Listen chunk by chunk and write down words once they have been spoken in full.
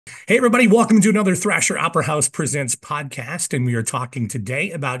Hey, everybody, welcome to another Thrasher Opera House Presents podcast. And we are talking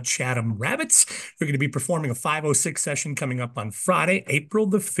today about Chatham Rabbits. We're going to be performing a 5:06 session coming up on Friday, April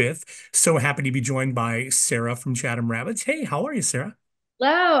the 5th. So happy to be joined by Sarah from Chatham Rabbits. Hey, how are you, Sarah?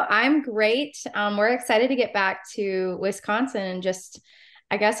 Hello, I'm great. We're excited to get back to Wisconsin in just,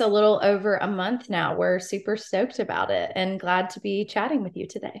 I guess, a little over a month now. We're super stoked about it and glad to be chatting with you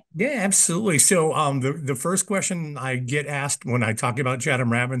today. Yeah, absolutely. So, the first question I get asked when I talk about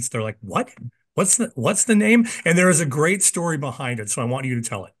Chatham Rabbits, they're like, "What? What's the name?" And there is a great story behind it, so I want you to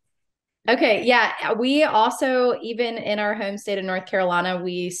tell it. Okay, yeah, we also, even in our home state of North Carolina,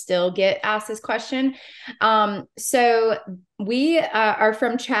 we still get asked this question. So we are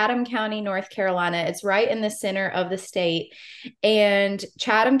from Chatham County, North Carolina. It's right in the center of the state. And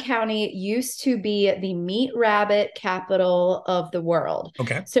Chatham County used to be the meat rabbit capital of the world.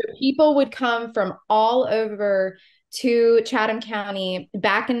 Okay. So people would come from all over to Chatham County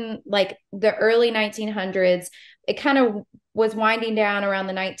back in like the early 1900s. It kind of was winding down around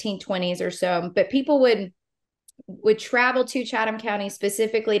the 1920s or so, but people would travel to Chatham County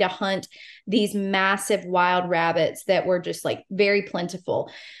specifically to hunt these massive wild rabbits that were just like very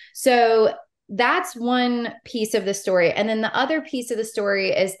plentiful. So that's one piece of the story. And then the other piece of the story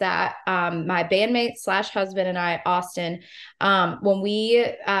is that my bandmate slash husband and I, Austin, when we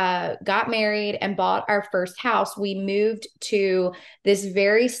got married and bought our first house, we moved to this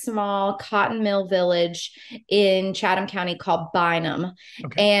very small cotton mill village in Chatham County called Bynum.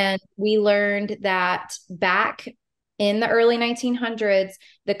 Okay. And we learned that back in the early 1900s,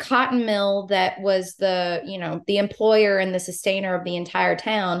 the cotton mill that was the employer and the sustainer of the entire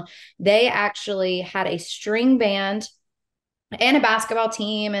town, they actually had a string band and a basketball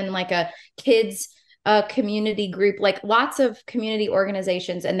team and like a kids community group, like lots of community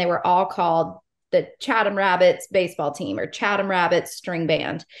organizations, and they were all called the Chatham Rabbits baseball team or Chatham Rabbits string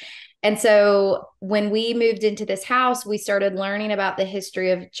band. And so when we moved into this house, we started learning about the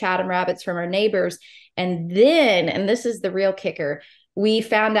history of Chatham Rabbits from our neighbors. And then, and this is the real kicker, we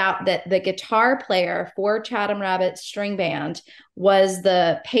found out that the guitar player for Chatham Rabbits string band was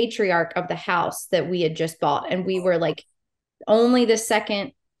the patriarch of the house that we had just bought. And we were like only the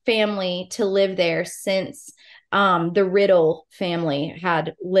second family to live there since the Riddle family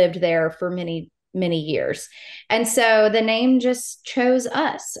had lived there for many years. And so the name just chose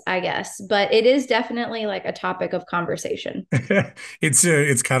us, I guess, but it is definitely like a topic of conversation.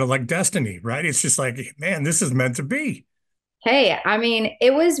 It's kind of like destiny, right? It's just like, man, this is meant to be. Hey, I mean,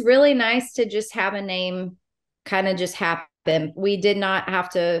 it was really nice to just have a name kind of just happen. We did not have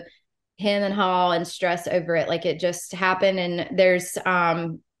to hem and haw and stress over it. Like it just happened. And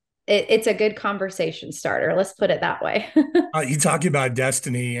it's a good conversation starter. Let's put it that way. You talk about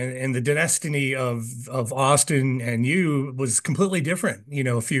destiny, and the destiny of Austin and you was completely different.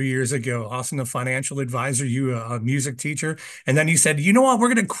 A few years ago, Austin, a financial advisor, you a music teacher, and then you said, you know what,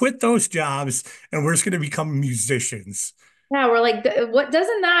 we're going to quit those jobs and we're just going to become musicians. Yeah, we're like, what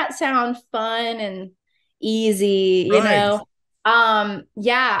doesn't that sound fun and easy, you Right. know?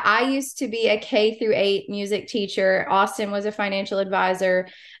 Yeah, I used to be a K through 8 music teacher. Austin was a financial advisor.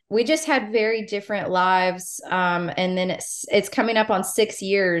 We just had very different lives. And then it's coming up on 6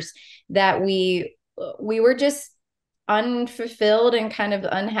 years that we were just unfulfilled and kind of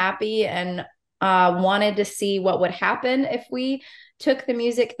unhappy and wanted to see what would happen if we took the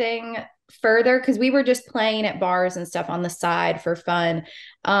music thing further because we were just playing at bars and stuff on the side for fun.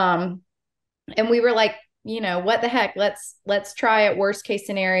 Um, and we were like, what the heck? Let's try it. Worst case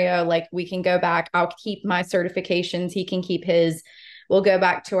scenario, like we can go back. I'll keep my certifications. He can keep his. We'll go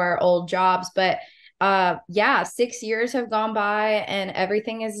back to our old jobs. But yeah, 6 years have gone by and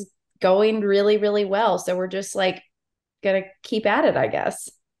everything is going really, really well. So we're just like gonna keep at it, I guess.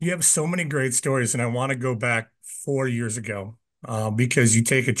 You have so many great stories, and I want to go back 4 years ago because you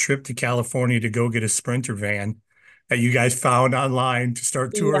take a trip to California to go get a Sprinter van that you guys found online to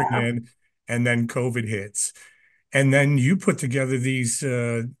start touring Yeah. in, and then COVID hits. And then you put together these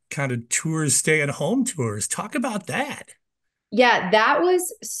kind of tours, stay at home tours. Talk about that. Yeah, that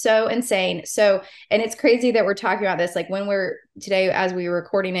was so insane. So, and it's crazy that we're talking about this. Like when we're today, as we were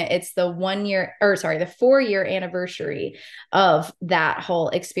recording it, it's the 1 year, or sorry, the 4 year anniversary of that whole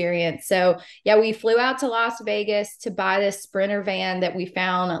experience. So, yeah, we flew out to Las Vegas to buy this Sprinter van that we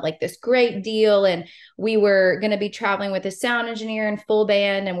found at like this great deal. And we were going to be traveling with a sound engineer and full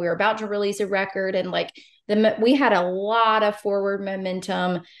band, and we were about to release a record. And like we had a lot of forward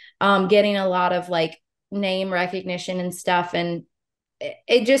momentum, getting a lot of like name recognition and stuff. And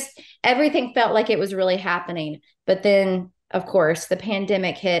it just, everything felt like it was really happening. But then, of course, the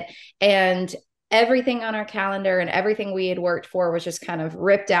pandemic hit. And everything on our calendar and everything we had worked for was just kind of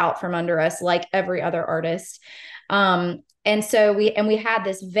ripped out from under us, like every other artist. And so we had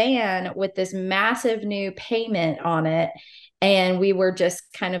this van with this massive new payment on it, and we were just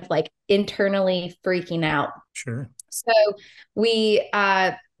kind of like internally freaking out. Sure. So we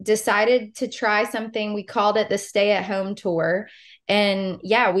decided to try something. We called it the Stay at Home Tour. And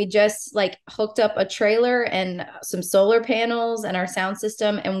yeah, we just like hooked up a trailer and some solar panels and our sound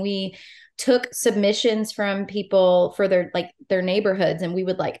system. And we took submissions from people for their neighborhoods. And we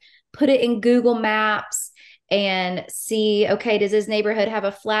would like put it in Google Maps and see, okay, does this neighborhood have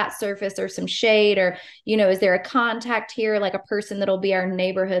a flat surface or some shade? Or, is there a contact here, like a person that'll be our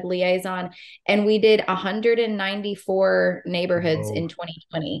neighborhood liaison? And we did 194 neighborhoods Whoa. in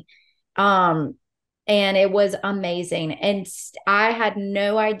 2020. Um, and it was amazing. And I had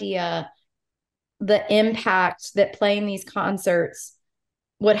no idea the impact that playing these concerts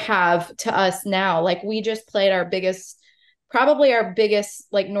would have to us now. Like we just played probably our biggest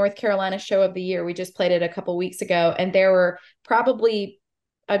like North Carolina show of the year. We just played it a couple weeks ago, and there were probably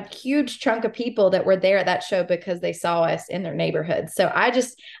a huge chunk of people that were there at that show because they saw us in their neighborhood. So I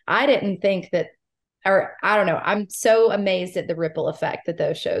didn't think that, or I don't know. I'm so amazed at the ripple effect that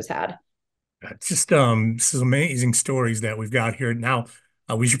those shows had. It's just this is amazing stories that we've got here now.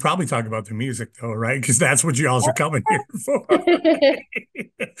 We should probably talk about the music though, right? Because that's what you all are coming here for.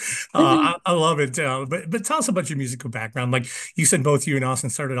 I love it. But tell us about your musical background. Like you said, both you and Austin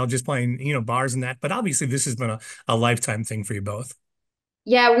started out just playing, bars and that. But obviously, this has been a lifetime thing for you both.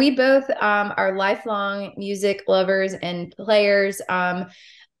 Yeah, we both are lifelong music lovers and players.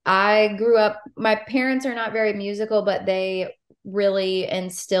 I grew up, my parents are not very musical, but they really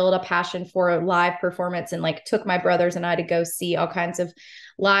instilled a passion for live performance and like took my brothers and I to go see all kinds of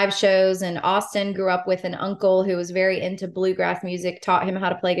live shows. And Austin grew up with an uncle who was very into bluegrass music, taught him how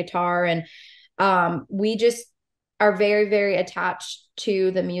to play guitar. And we just are very, very attached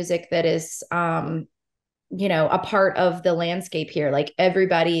to the music that is, a part of the landscape here. Like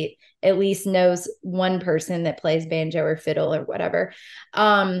everybody at least knows one person that plays banjo or fiddle or whatever.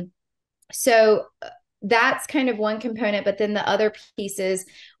 So that's kind of one component, but then the other pieces,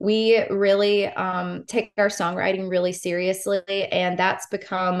 we really take our songwriting really seriously, and that's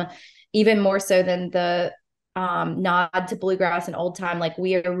become even more so than the nod to bluegrass and old time. Like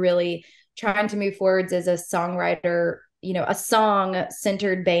we are really trying to move forwards as a songwriter, a song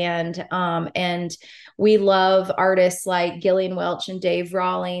centered band. And we love artists like Gillian Welch and Dave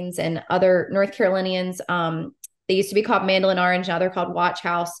Rawlings and other North Carolinians. They used to be called Mandolin Orange. Now they're called Watch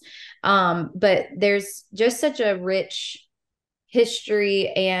House. But there's just such a rich history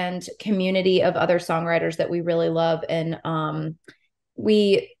and community of other songwriters that we really love. And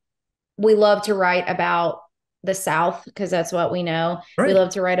we love to write about the South because that's what we know. We Right.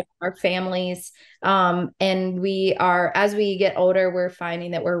 love to write about our families. And as we get older, we're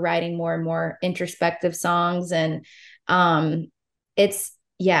finding that we're writing more and more introspective songs. And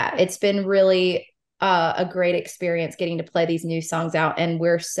it's been really a great experience getting to play these new songs out. And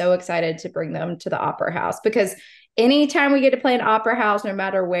we're so excited to bring them to the Opera House because anytime we get to play an opera house, no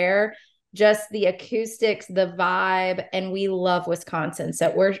matter where, just the acoustics, the vibe, and we love Wisconsin.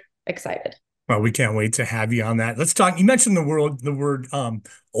 So we're excited. Well, we can't wait to have you on that. Let's talk. You mentioned the word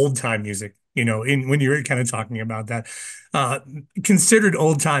old time music, in when you were kind of talking about that. Uh Considered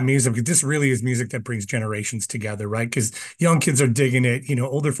old time music, because this really is music that brings generations together, right? Because young kids are digging it,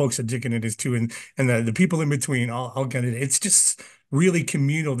 older folks are digging it as too, and the people in between all get it. It's just really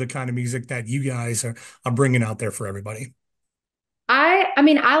communal, the kind of music that you guys are bringing out there for everybody. I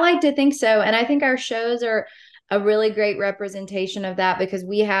mean, I like to think so. And I think our shows are a really great representation of that because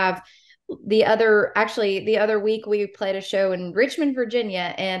we have the other week we played a show in Richmond,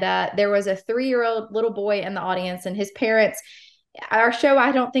 Virginia, and there was a 3-year-old little boy in the audience, and his parents. Our show,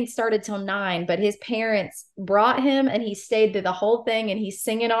 I don't think started till 9, but his parents brought him, and he stayed through the whole thing, and he's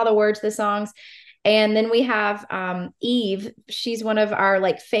singing all the words to the songs. And then we have Eve. She's one of our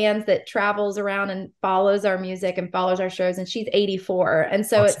like fans that travels around and follows our music and follows our shows, and she's 84. And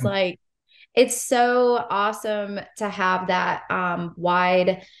so it's Awesome. like it's so awesome to have that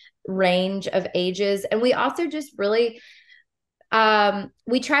wide range of ages. And we also just really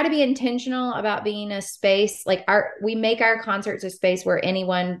we try to be intentional about being a space like we make our concerts a space where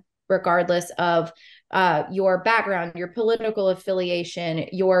anyone, regardless of your background, your political affiliation,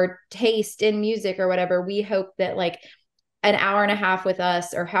 your taste in music or whatever, we hope that like an hour and a half with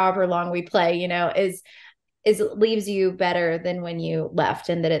us or however long we play, is leaves you better than when you left,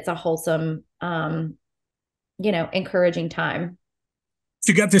 and that it's a wholesome encouraging time.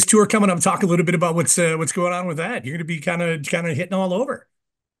 So you got this tour coming up. Talk a little bit about what's going on with that. You're going to be kind of hitting all over.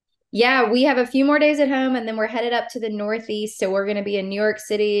 Yeah, we have a few more days at home and then we're headed up to the Northeast. So we're going to be in New York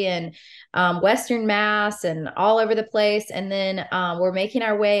City and Western Mass and all over the place. And then we're making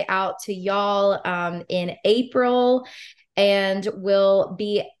our way out to y'all in April. And we'll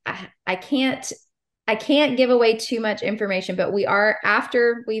be, I can't give away too much information, but we are,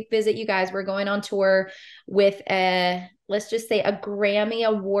 after we visit you guys, we're going on tour with let's just say a two-time Grammy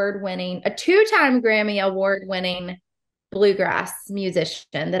award winning bluegrass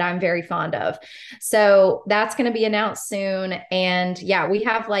musician that I'm very fond of. So that's going to be announced soon. And yeah, we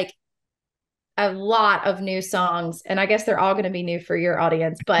have like a lot of new songs, and I guess they're all going to be new for your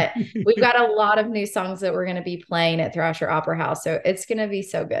audience, but we've got a lot of new songs that we're going to be playing at Thrasher Opera House. So it's going to be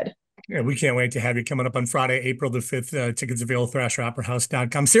so good. Yeah, we can't wait to have you coming up on Friday, April the 5th. Tickets available at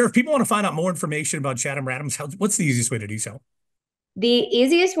thrasheroperahouse.com. Sarah, if people want to find out more information about Chatham Radams, what's the easiest way to do so? The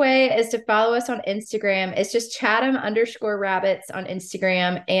easiest way is to follow us on Instagram. It's just Chatham_rabbits on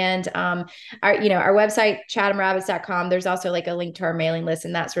Instagram. And our website, chathamrabbits.com. There's also like a link to our mailing list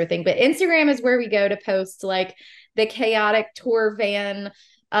and that sort of thing. But Instagram is where we go to post like the chaotic tour van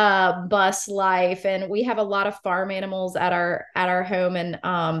bus life. And we have a lot of farm animals at our home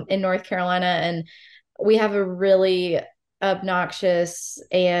in North Carolina. And we have a really obnoxious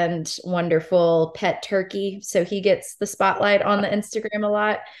and wonderful pet turkey. So he gets the spotlight on the Instagram a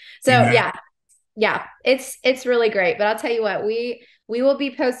lot. So Amen. yeah, it's really great. But I'll tell you what, we will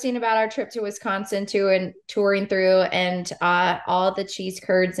be posting about our trip to Wisconsin too and touring through and all the cheese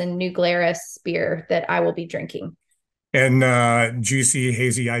curds and New Glarus beer that I will be drinking. And juicy,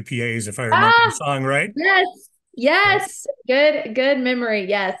 hazy IPAs, if I remember the Ah, song right. yes. Yep. Yes. Good memory.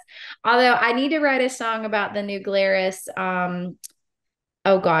 Yes. Although I need to write a song about the New Glarus oh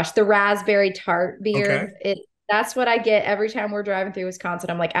gosh, the raspberry tart Okay. beer. That's what I get every time we're driving through Wisconsin.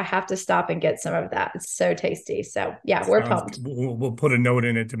 I'm like, I have to stop and get some of that. It's so tasty. So yeah, we're Sounds pumped. we'll put a note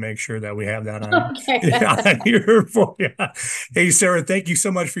in it to make sure that we have that on, Okay. yeah, on here for you. Hey, Sarah, thank you so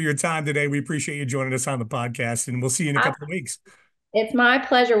much for your time today. We appreciate you joining us on the podcast, and we'll see you in a couple of weeks. It's my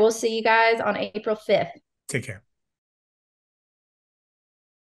pleasure. We'll see you guys on April 5th. Take care.